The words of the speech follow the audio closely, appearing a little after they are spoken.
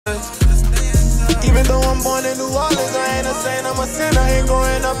Even though I'm born in New Orleans, I ain't a saint, I'm a sinner. Ain't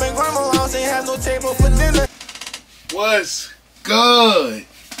growing up in grandma's house, ain't have no table for dinner. What's good,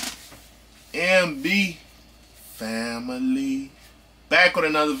 MB family? Back with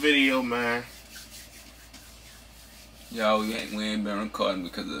another video, man. Y'all, we ain't been recording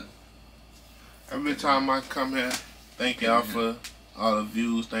because of... Every time I come here, thank y'all for all the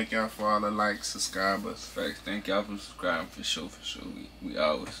views. Thank y'all for all the likes, subscribers. Facts. Thank y'all for subscribing, for sure.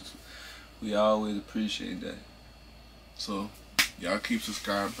 We always appreciate that. So, y'all keep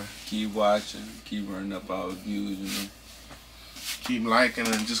subscribing. Keep watching. Keep running up our views, you know. Keep liking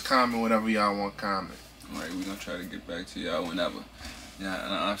and just comment whatever y'all want to comment. Alright, we're gonna try to get back to y'all whenever. You know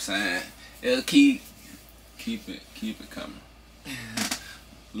what I'm saying? It'll keep it coming.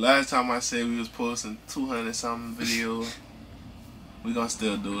 Last time I said we was posting 200 something videos. We gonna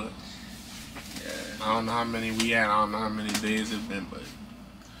still do it. Yeah. I don't know how many we at. I don't know how many days it's been, but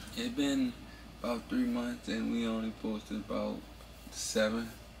it's been about 3 months and we only posted about 7.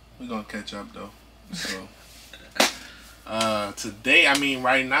 we gonna catch up though. So today, I mean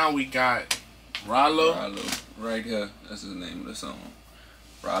right now we got Rylo. Rylo, right here. That's his name of the song.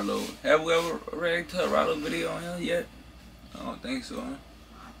 Rylo. Have we ever reacted to a Rylo video on here yet? I don't think so, huh?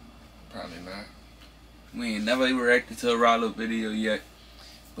 Probably not. We ain't never reacted to a Rylo video yet.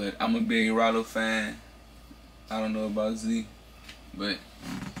 But I'm a big Rylo fan. I don't know about Z. But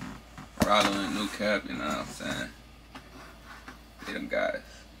Rylo ain't no cap, you know what I'm saying? They them guys.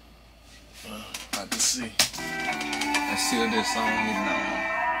 About to see. Let's see what this song is now.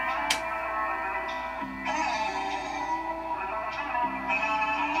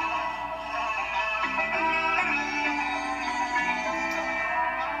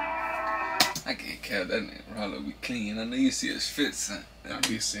 I can't cap that nigga. Rylo be clean. I know you see his fit, son. I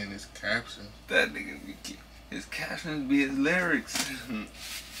be seeing his captions. That nigga be clean. His captions be his lyrics.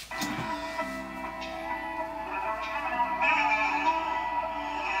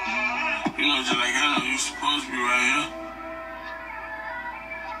 You know, just like I know you supposed to be right here.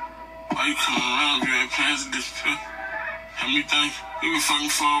 Why you coming around if you ain't plans to disappear? Have me think we been fucking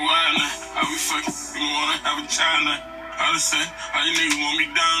for a while now. How we fucking, you wanna have a child now? All of a sudden, all you niggas want me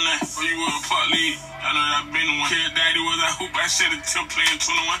down there. Or you were a part lead. I know that I've been the one. Kid daddy was I hoop, I said it till playing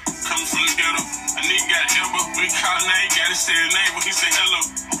 21. Coming from the ghetto. A nigga got elbow. When he called name, he gotta say his name, but he said hello.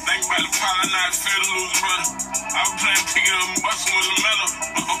 Think about the pile, now I feel to lose brother. I was playing pick it up and bustin' with a mellow.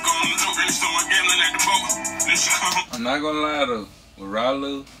 My hook on the dope, and so my gambling at the boat. Then she come home. I'm not gonna lie though. With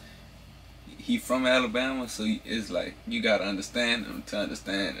Rylo, he from Alabama, so it's like you gotta understand him to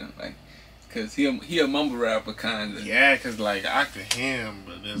understand him. Like, cause he a mumble rapper kinda. Yeah, cause like I could hear him,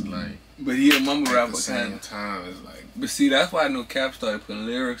 but it's like. But he a mumble rapper At the same kinda. time, it's like. But see, that's why No Cap started putting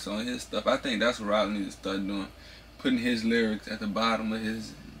lyrics on his stuff. I think that's what Rylo needs to start doing, putting his lyrics at the bottom of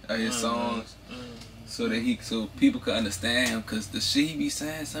his songs, so that so people could understand him. Cause the shit he be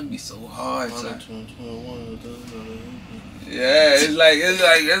saying, something be so hard. Yeah, it's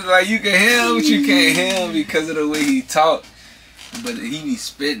like you can hear him, but you can't hear him because of the way he talk. But he be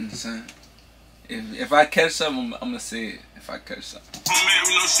spitting, son. If I catch something, I'm gonna say it. If I catch something. Man,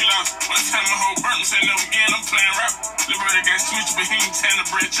 we know she lost. One time my whole burn said never again. I'm playing rap. Little brother got switched, but he ain't trying to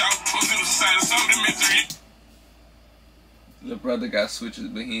branch out. Goes to the side of soul, the misery. Little brother got switches,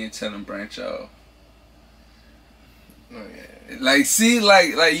 but he ain't telling branch out. Oh yeah. Like, see,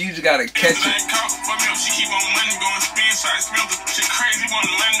 like you just gotta catch it. For me, she keep on money going spin, so I spend her. Shit crazy, want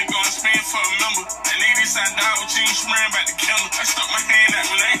the money go and spend for a number. That nigga decide die with you, swearing about the killer. I stuck my hand out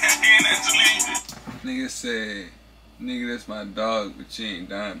when I ain't had hand out to leave. Nigga said, nigga, that's my dog, but you ain't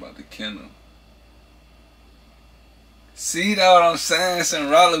dying about the kennel. See that what I'm saying? Son,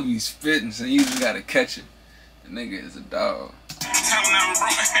 Rylo be spitting, so you just gotta catch it. The nigga is a dog. Time when I was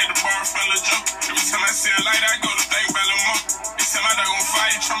broke, I had to borrow from a joke. Every time I see a light, I go to think about a more. This time I dog on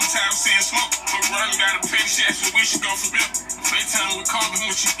fire, traumatized seeing smoke. But Run got a pity, she asked me we should go for Bill. Playtime with Kobe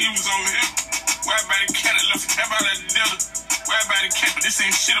when he was over here. Why about the cat that left the out at the dealer? Why about the cat, but this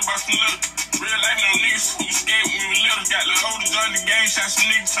ain't shit about some little. Real life, no niggas who was scared when we were little. Got little older, joined the game, shot some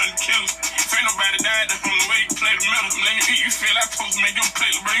niggas, turned to killers. If ain't nobody died, that's on the way you play the middle. I'm letting you eat, you feel like supposed to make your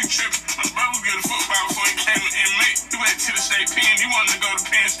plate, bro, you trippin'. My brother was good at football before he came an inmate. He went to the state pen, he wanted to go to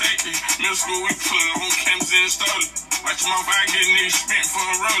Penn State. Middle school, we pulling up on campus and installed it. Watch him off, I get niggas spent for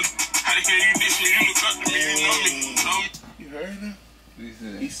a roller. How the hell you dish me? You look up to me, you know me. You heard him?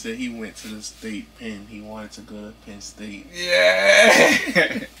 He said he went to the state pen. He wanted to go to Penn State. Yeah.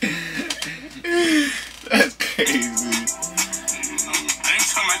 That's crazy. I ain't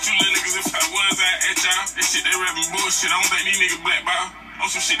talking about you little niggas. If I was, I'd at y'all. This shit, they rapping bullshit. I don't think these niggas blackball. On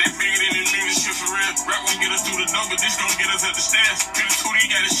some shit, they bigger than this music shit for real. Rap won't get us through the door, but this gon' get us up the stairs. Get us who he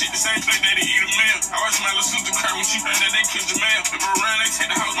got his shit the same place that they eat a meal. I watched my little sister cry when she heard that they killed Jamal. If I run, they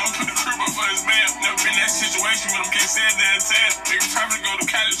take the house, I'ma put the crib up for his bail. Never been in that situation, but I'm can't say it there and tell. Nigga probably go to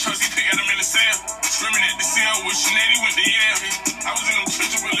college, trust he pick at him in the cell. Screaming at the cell with Sinead, went to Yale. I was in them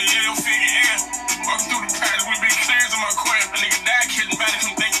trenches with a Yale figure air. Walking through the practice with big clearance on my quail. A nigga died, killed body,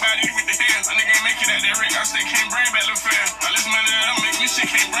 come think about it, he went to hell. A nigga ain't make it out that rig, I still can't bring back the fair. All this money that I'm making, this shit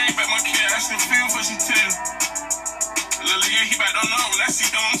can't bring back my kid. I still feel for she tell. Lil' yeah, he about don't know. When I see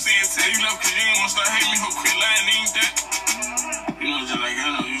him, I'm saying, tell you love, cause you ain't wanna start hating me, ho, quit lying, ain't that? You know, just like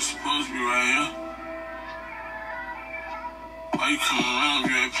I know you supposed to be right here. Why you coming around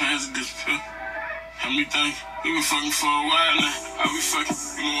if you had plans to disappear? Have me think, we been fucking for a while now. I be fucking,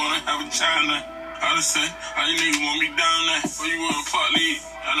 you don't wanna have a child now. I just say, all you niggas want me down there, or you want a part lead.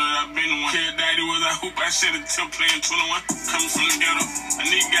 I know that I've been the one. Kid daddy was I hoop, I shed it till playing 21. Coming from the ghetto, a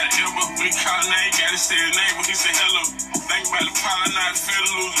nigga got an elbow. When he called now, he gotta say his name, but he said hello. Think about the power, now I feel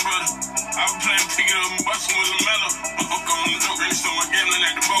to lose a brother. I was playing pick it up and bustin' with a mellow. My hook on the dope, and stole my gambling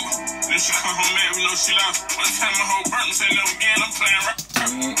at the boat. Then she come home mad, we know she lost. One time my whole burn, say never again, I'm playing rock.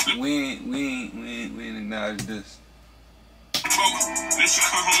 We ain't acknowledge this. Then she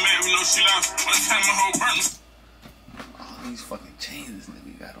come home mad, we know she lost. One time my whole burn. Oh, these fucking chains this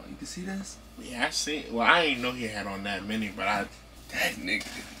nigga got on. You can see this? Yeah, I see. Well, I ain't know he had on that many, but That nigga.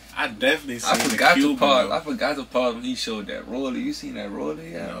 I definitely seen I forgot the the Cuban, part. though. I forgot the part when he showed that roller. You seen that roller?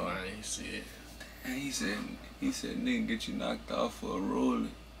 Yeah. No, I ain't see it. And he said, nigga, get you knocked off for a roller.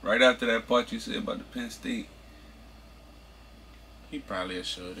 Right after that part you said about the Penn State. He probably will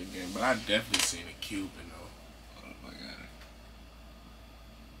show it again, but I definitely seen a Cuban though. Oh my god.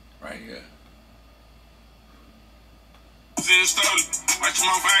 Right here. Watch your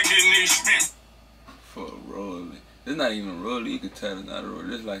mouth, I get niggas spent. For a roller. It's not even a roller. You can tell it's not a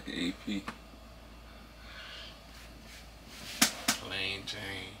roller. It's like an AP. Plain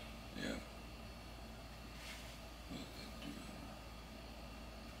Jane. Yeah.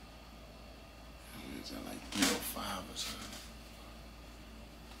 Is that like 305 or something?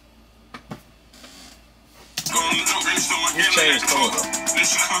 His chain's cold though. Then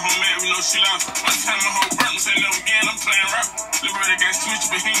she come home mad, we know she lost. One time my whole burn, say never again, I'm playing rap. Liberator got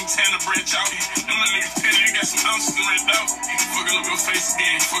switched, but he ain't telling the branch out. Them little niggas tell you got some ounces in red out. Fucking up your face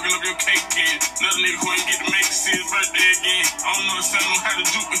again, fucking up your cake again. Another nigga who ain't get to make it see his birthday again. I don't know if son know how to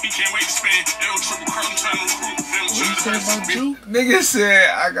juke, but he can't wait to spend. They don't triple cross, I'm trying to recruit. What you say about juke? Nigga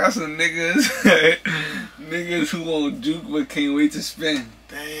said, I got some niggas, niggas who won't juke but can't wait to spend.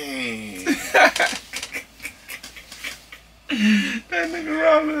 Dang. That nigga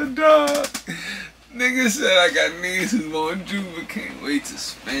robbing a dog. Nigga said I got niggas who won't juke but can't wait to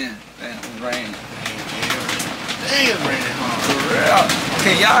spend. Damn, it's raining. Damn, raining hard. For real.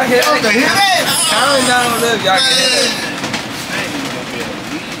 Can y'all hear that? Okay, hear that? Comment down below if y'all can hear that. I ain't even gonna be able to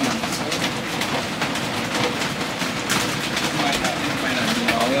leave. It might not be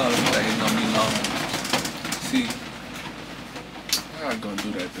long. It don't look like it's gonna be long. See, I'm gonna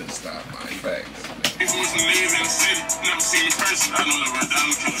do that this time, man. facts. People was in in the city, never seen in person. I know that right down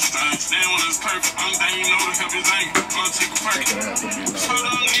the killer strange. They want us perfect. Only thing you know to help is aim. Gonna take a perk. So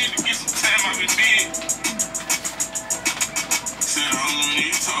don't need to get some time out of bed. Said homie when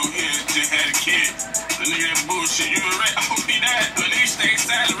you talk here, just had a kid. The nigga that bullshit, you been right, I hope he died. But nigga stay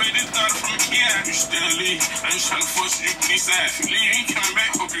silent, ready to start from a kid. You still leave, I ain't trying to force you to be side. If you leave, you ain't coming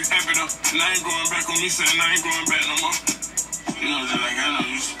back, hope you happy though. And I ain't going back on me saying I ain't going back no more. You know, just like I know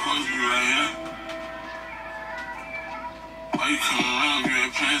you supposed to be right here. Why you coming around if you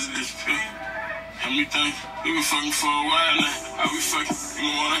had plans to disappear? Have me think, we been fucking for a while now. I be fucking, you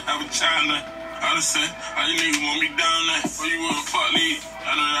don't wanna have a child now. I just say, all you niggas want me down there, or you want a part lead.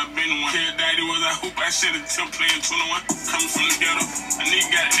 I know that I've been the one. Kid daddy was I hoop, I shed it till playing 21. Coming from the ghetto, a nigga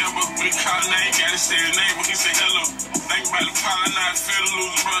got an elbow. When he called now, he gotta say his name, but he said hello. Think about the power, now I feel to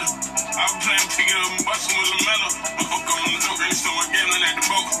lose a brother. I was playing pick it up and bustin' with a mellow. My hook on the dope, and stole my gambling at the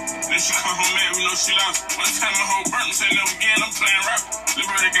boat. Then she come home mad, we know she lost. One time my whole burn, say never again, I'm playing rap.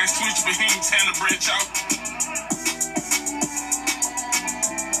 Liberator got switched, but he ain't telling the branch out.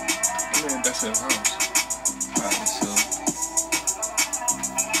 Man, that's his house. Probably so.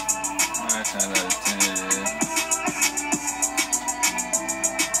 9 times out of 10 it is.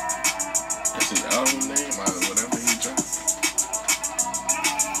 That's his album name, or whatever he dropped.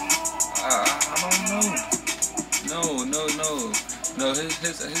 I don't know. No, his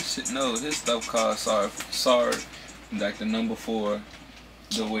shit. No, his stuff called Sorry, like the number 4,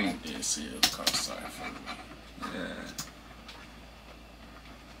 the I weight. did see it was called Sorry for Me. Yeah.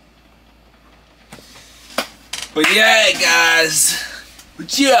 But yeah, guys. Oh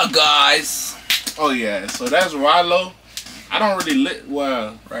yeah, Oh yeah, so that's Rylo. I don't really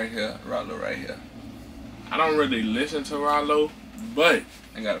well. Right here, Rylo, right here. I don't really listen to Rylo, but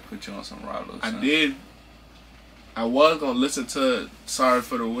I gotta put you on some Rylo. I did. I was gonna listen to "Sorry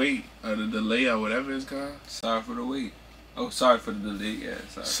for the Wait" or the delay or whatever it's called. Sorry for the wait. Oh, sorry for the delay. Yeah.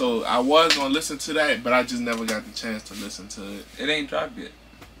 Sorry. So I was gonna listen to that, but I just never got the chance to listen to it. It ain't dropped yet.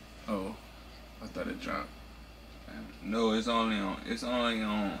 Oh, I thought it dropped. No, it's only on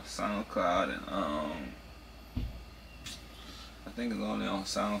SoundCloud and I think it's only on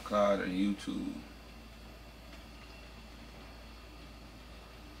SoundCloud and YouTube.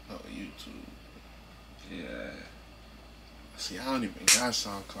 Oh, YouTube. Yeah. See, I don't even got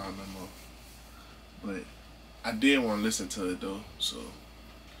SoundCloud no more. But I did want to listen to it though, so.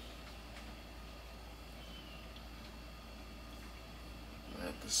 I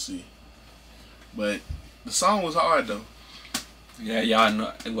have to see. But the song was hard though. Yeah, y'all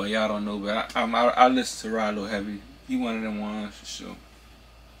know. Well, y'all don't know, but I listen to Rylo heavy. He one of them ones for sure.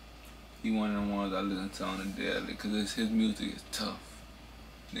 He one of them ones I listen to on the daily because his music is tough.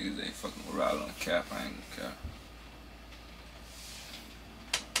 Niggas ain't fucking with Rylo on cap. I ain't gonna cap.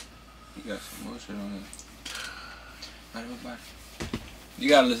 You got some more shit on there. You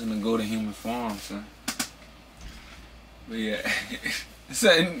gotta listen to Go to Human Form, son. But yeah,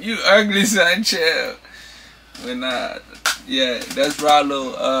 son, you ugly, son, chill. But nah, yeah, that's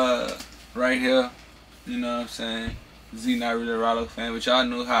Rylo right here. You know what I'm saying? Z not really a Rylo fan, but y'all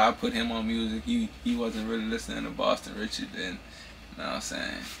know how I put him on music. He wasn't really listening to Boston Richard then. You know what I'm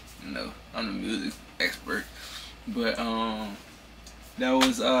saying? You know, I'm the music expert. But that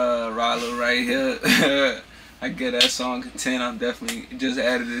was Rylo right here. I get that song at 10. I'm definitely just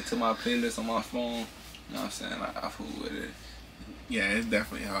added it to my playlist on my phone. You know what I'm saying? I fool with it. Yeah, it's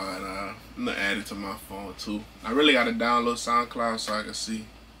definitely hard. I'm gonna add it to my phone too. I really gotta download SoundCloud so I can see.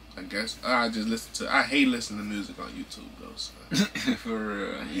 I guess I just listen to. I hate listening to music on YouTube though. So. For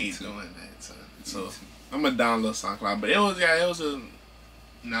real, I hate doing that. So I'm gonna download SoundCloud. But it was a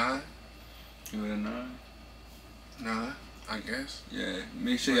 9. You with a 9? 9, I guess. Yeah.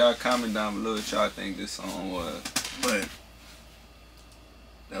 Make sure y'all comment down below what y'all think this song was. But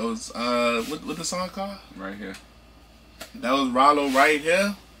that was what the song called? Right here. That was Rylo right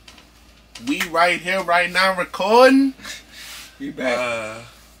here. We right here right now recording. We back.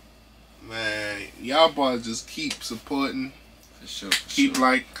 Man, y'all boys just keep supporting. For sure. Keep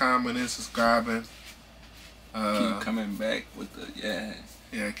like, commenting, subscribing. Keep coming back with the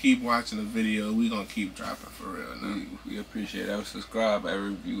Yeah, keep watching the video. We gonna keep dropping for real now. We appreciate it. I subscribe, I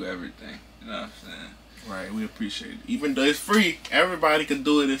review everything. You know what I'm saying? Right, we appreciate it. Even though it's free, everybody can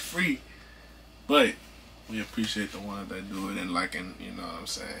do it. It's free. But we appreciate the ones that do it and liking, you know what I'm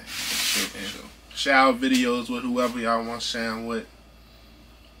saying? Sure. Share our videos with whoever y'all want to share them with.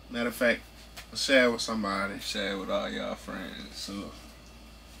 Matter of fact, share it with somebody. Share it with all y'all friends. So,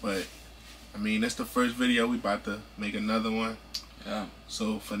 but, I mean, that's the first video. We about to make another one. Yeah.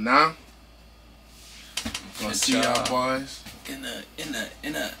 So, for now, we're gonna see y'all boys. In the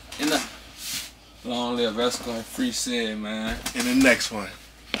long live Esco and Free Sid, man. In the next one.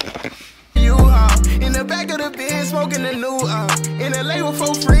 In the back of the bin, smoking the new In LA with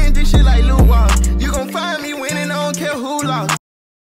 4 friends, this shit like Lou You gon' find me winning, I don't care who lost.